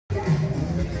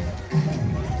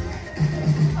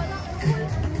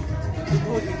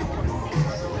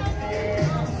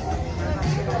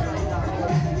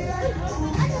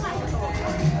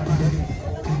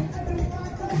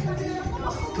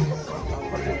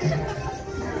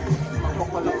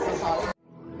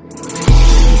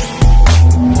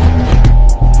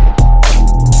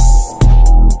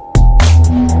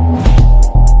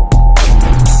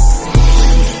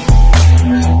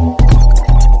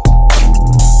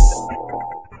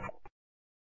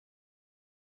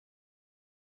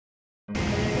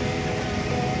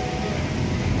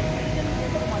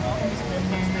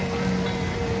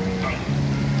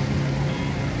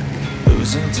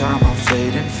Losing time, I'm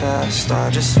fading fast. I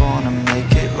just wanna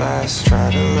make it last. Try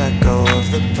to let go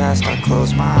of the past. I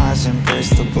close my eyes,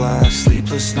 embrace the blast.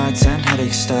 Sleepless nights and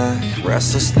headache stack.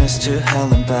 Restlessness to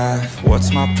hell and back.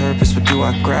 What's my purpose? What do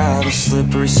I grab? A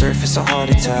slippery surface, a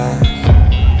heart attack.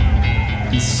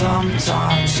 And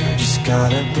sometimes you just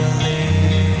gotta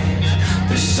believe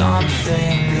there's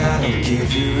something that'll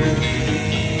give you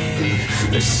relief.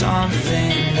 There's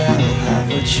something that'll have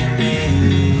what you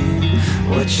need,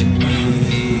 what you need.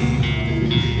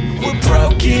 We're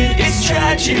broken, it's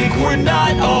tragic, we're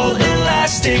not all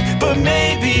elastic, but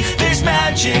maybe there's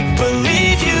magic.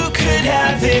 Believe you could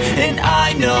have it, and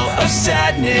I know of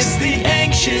sadness, the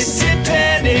anxious and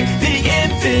panic, the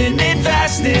infinite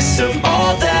vastness of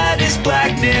all that is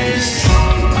blackness.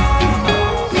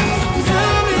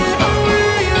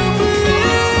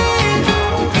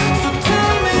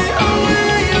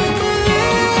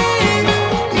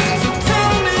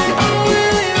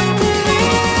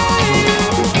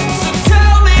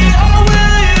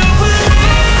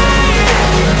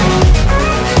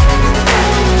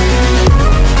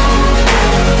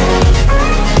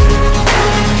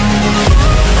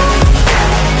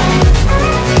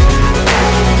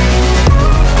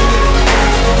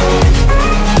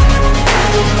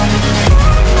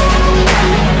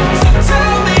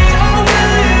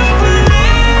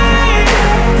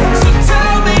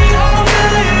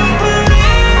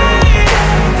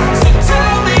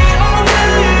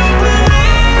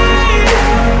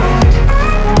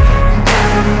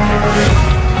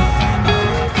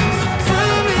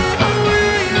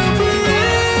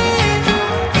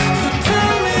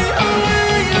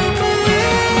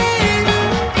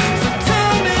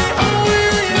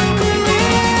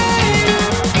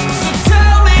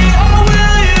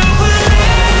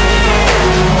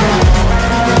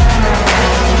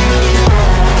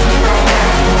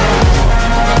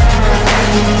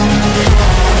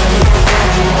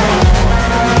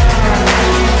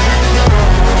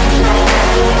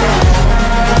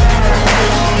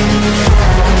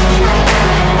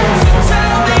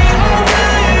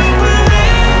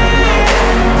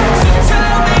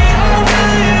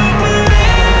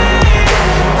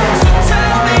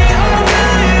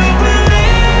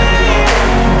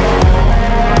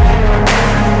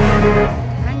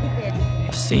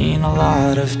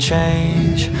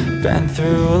 Change, been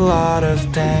through a lot of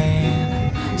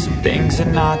pain. Some things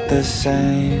are not the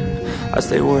same as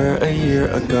they were a year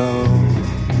ago,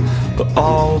 but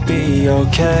all will be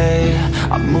okay.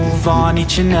 I move on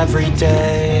each and every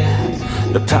day.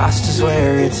 The past is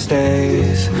where it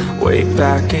stays, way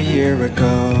back a year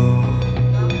ago.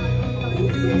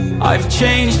 I've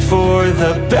changed for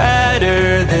the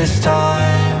better this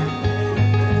time.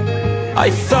 I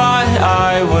thought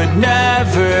I would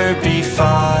never be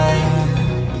fine.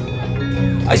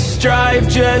 I strive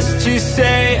just to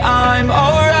say I'm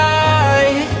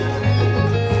alright,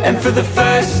 and for the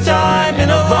first time in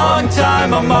a long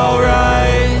time I'm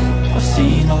alright. I've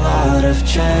seen a lot of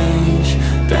change,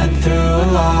 been through a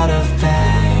lot of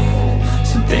pain.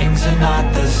 Some things are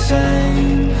not the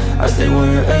same as they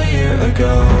were a year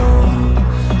ago,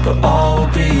 but all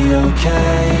will be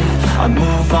okay. I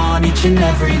move on each and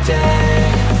every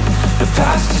day. The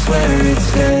past is where it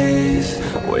stays,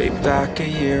 way back a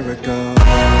year ago.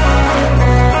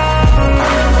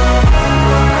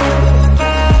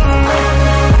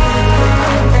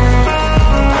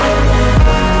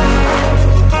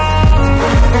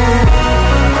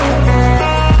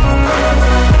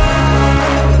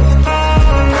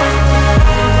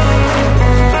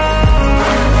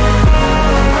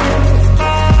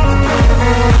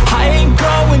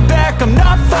 I'm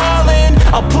not falling,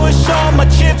 I'll push all my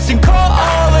chips and call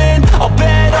all in. I'll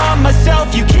bet on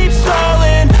myself, you keep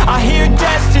stalling. I hear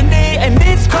destiny and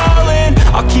it's calling.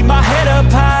 I'll keep my head up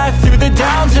high through the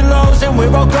downs and lows, and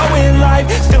we're all going life.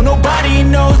 Still nobody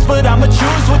knows, but I'ma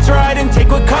choose what's right and take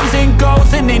what comes and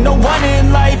goes. And ain't no one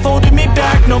in life holding me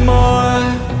back no more.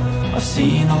 I've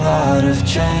seen a lot of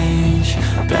change,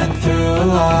 been through a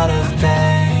lot of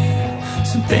pain.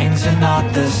 Some things are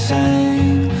not the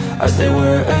same as they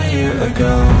were a year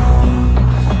ago,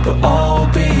 but all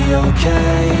will be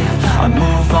okay. I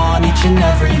move on each and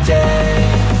every day.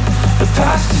 The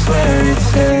past is where it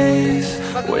stays,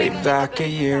 way back a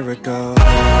year ago.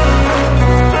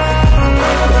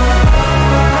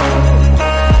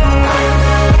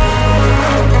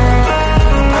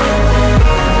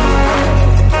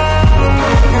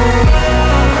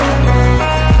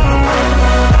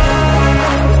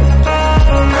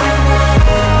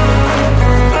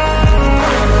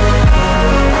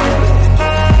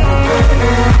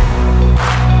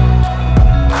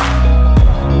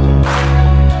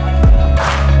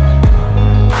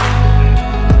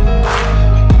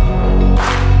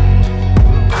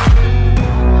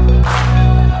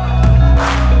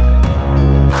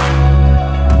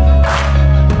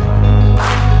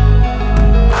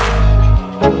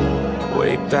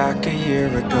 Back a year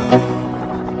ago.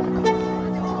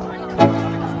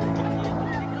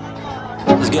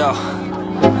 Let's go.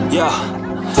 Yeah,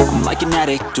 I'm like an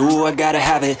addict, ooh, I gotta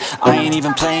have it. I ain't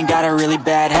even playing, got a really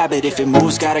bad habit. If it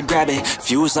moves, gotta grab it,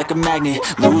 fuse like a magnet.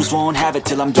 Lose, won't have it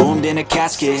till I'm doomed in a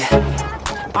casket.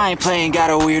 I ain't playing, got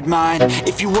a weird mind.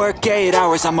 If you work 8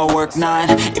 hours, I'ma work 9.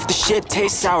 If the shit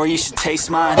tastes sour, you should taste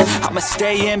mine. I'ma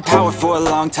stay in power for a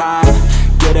long time.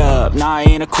 Get up, nah, I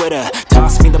ain't a quitter.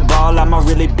 Toss me the ball, I'm a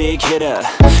really big hitter.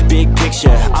 Big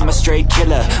picture, I'm a straight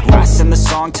killer. Rising the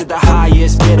song to the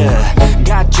highest bidder.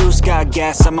 Got juice, got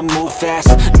gas, I'ma move fast.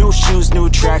 New shoes, new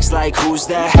tracks, like who's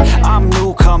that? I'm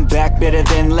new, come back, better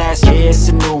than last. Yeah, it's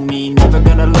a new me, never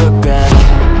gonna look back.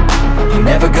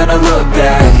 Never gonna look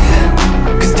back.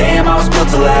 Cause damn, I was built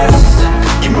to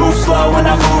last. You move slow and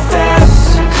I move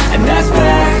fast, and that's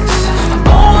facts.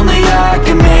 Only I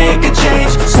can make a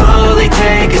change. Slowly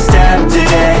take a step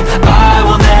today. I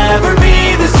will never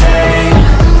be the same.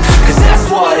 Cause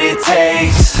that's what it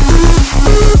takes.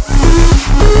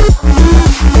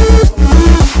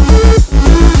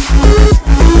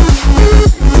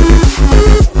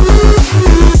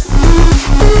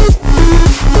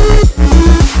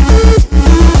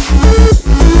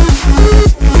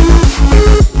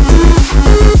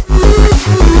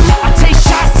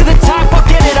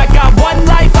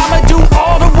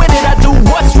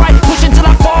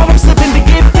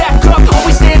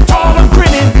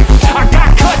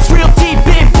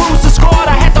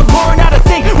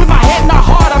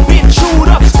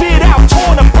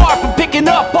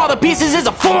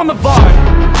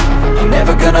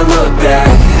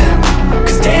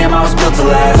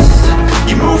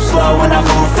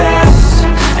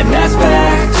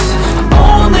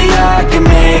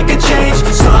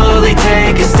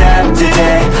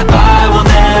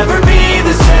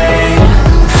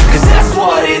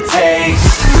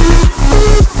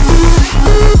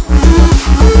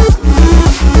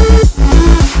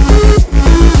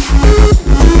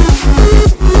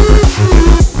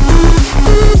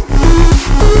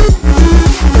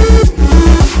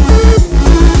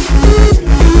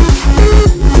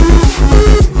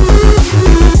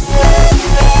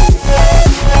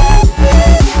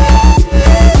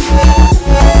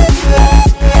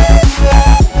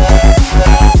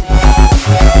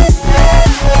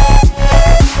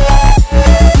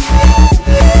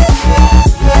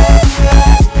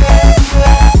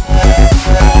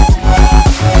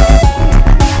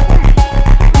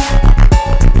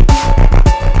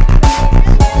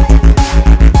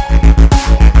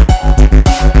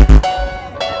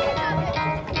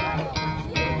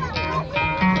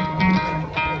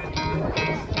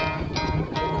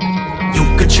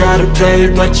 Try to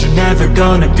play, but you're never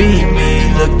gonna beat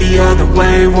me. Look the other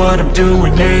way, what I'm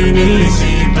doing ain't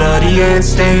easy. Bloody hands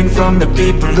stained from the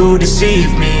people who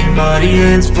deceive me. Muddy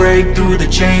hands break through the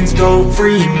chains, go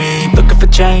free me. Looking for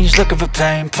change, looking for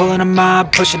pain. Pulling a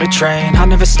mob, pushing a train. I'll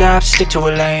never stop, stick to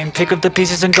a lane. Pick up the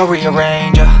pieces and go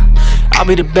rearrange. I'll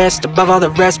be the best, above all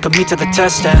the rest, put me to the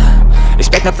test and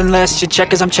expect nothing less, you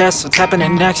check as I'm chess, what's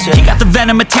happening next, yeah. He got the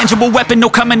venom, a tangible weapon, no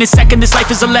coming in second. This life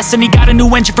is a lesson, he got a new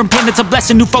engine from pain, it's a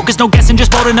blessing. New focus, no guessing,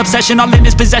 just bold and obsession, all in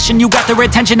his possession. You got their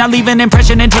attention, I'll leave an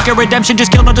impression and take a redemption.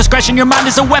 Just kill, no discretion, your mind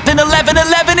is a weapon.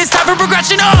 11-11, it's time for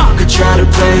progression, You could try to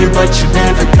play, but you're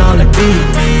never gonna beat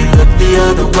me. Look the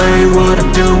other way, what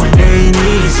I'm doing ain't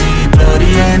easy.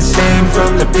 Bloody hands stained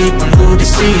from the people who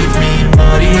deceive me.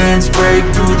 Muddy hands break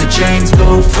through the chains,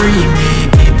 go free me.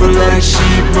 People like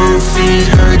sheep, move feet,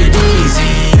 hurt it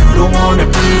easy. You don't wanna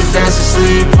be fast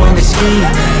asleep when they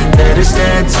scheming. Better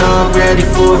stand tall, ready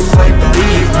for a fight,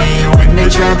 believe me. When they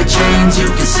try to change, you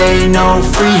can say no,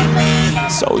 free me.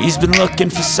 So he's been looking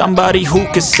for somebody who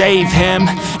could save him,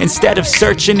 instead of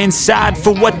searching inside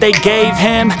for what they gave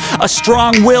him. A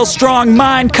strong will, strong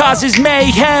mind causes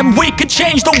mayhem. We could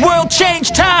change the world,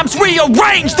 change times,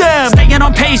 rearrange them. Staying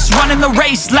on pace, running the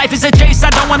race. Life is a chase, I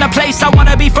don't want a place, I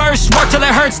wanna be first. Work till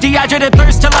it hurts, dehydrated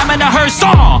thirst till I'm in a hearse.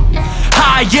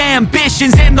 High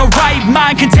ambitions and the right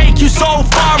mind can take you so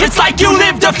far. It's like you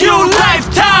lived a few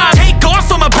lifetimes. Take off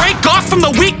from a break off from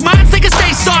the weak minds. They can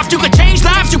stay soft. You can change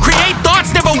lives. You create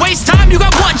thoughts. Never waste time. You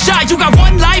got one shot. You got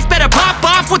one life. Better pop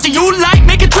off. What do you like?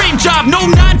 Make a dream job. No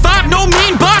 9-5. No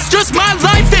mean boss. Just my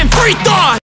life and free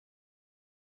thought.